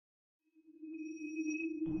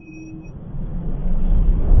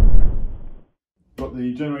got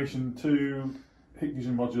the Generation 2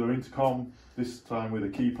 Hikvision Modular Intercom, this time with a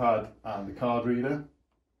keypad and a card reader.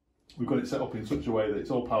 We've got it set up in such a way that it's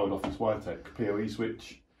all powered off this Wiretech PoE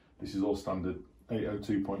switch. This is all standard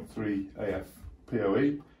 802.3 AF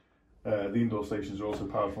PoE. The indoor stations are also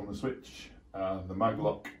powered from the switch, and the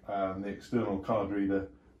Maglock and the external card reader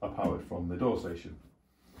are powered from the door station.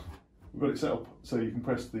 We've got it set up so you can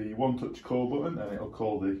press the one touch call button and it'll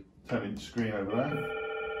call the 10-inch screen over there.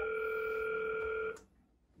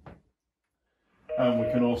 And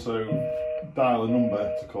we can also dial a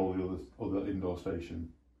number to call the other indoor station.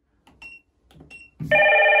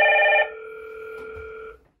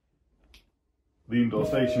 The indoor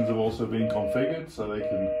stations have also been configured so they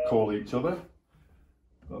can call each other.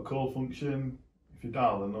 Got a call function. If you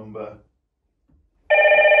dial the number,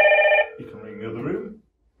 you can ring the other room.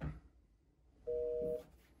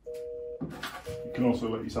 You can also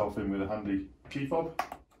let yourself in with a handy keyfob.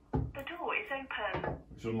 The door is open.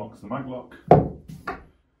 Which unlocks the Maglock.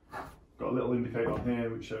 Got a little indicator on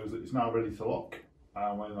here which shows that it's now ready to lock,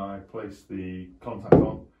 and when I place the contact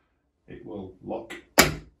on, it will lock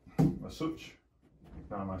as such.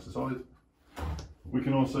 Now nice and solid. We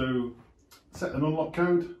can also set an unlock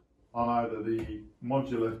code on either the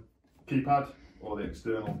modular keypad or the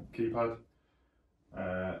external keypad.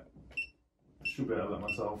 Should be able to let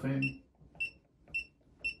myself in.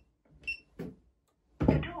 The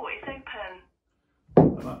door is open.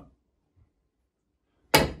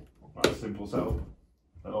 And that's a simple setup,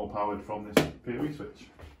 and all powered from this PoE switch.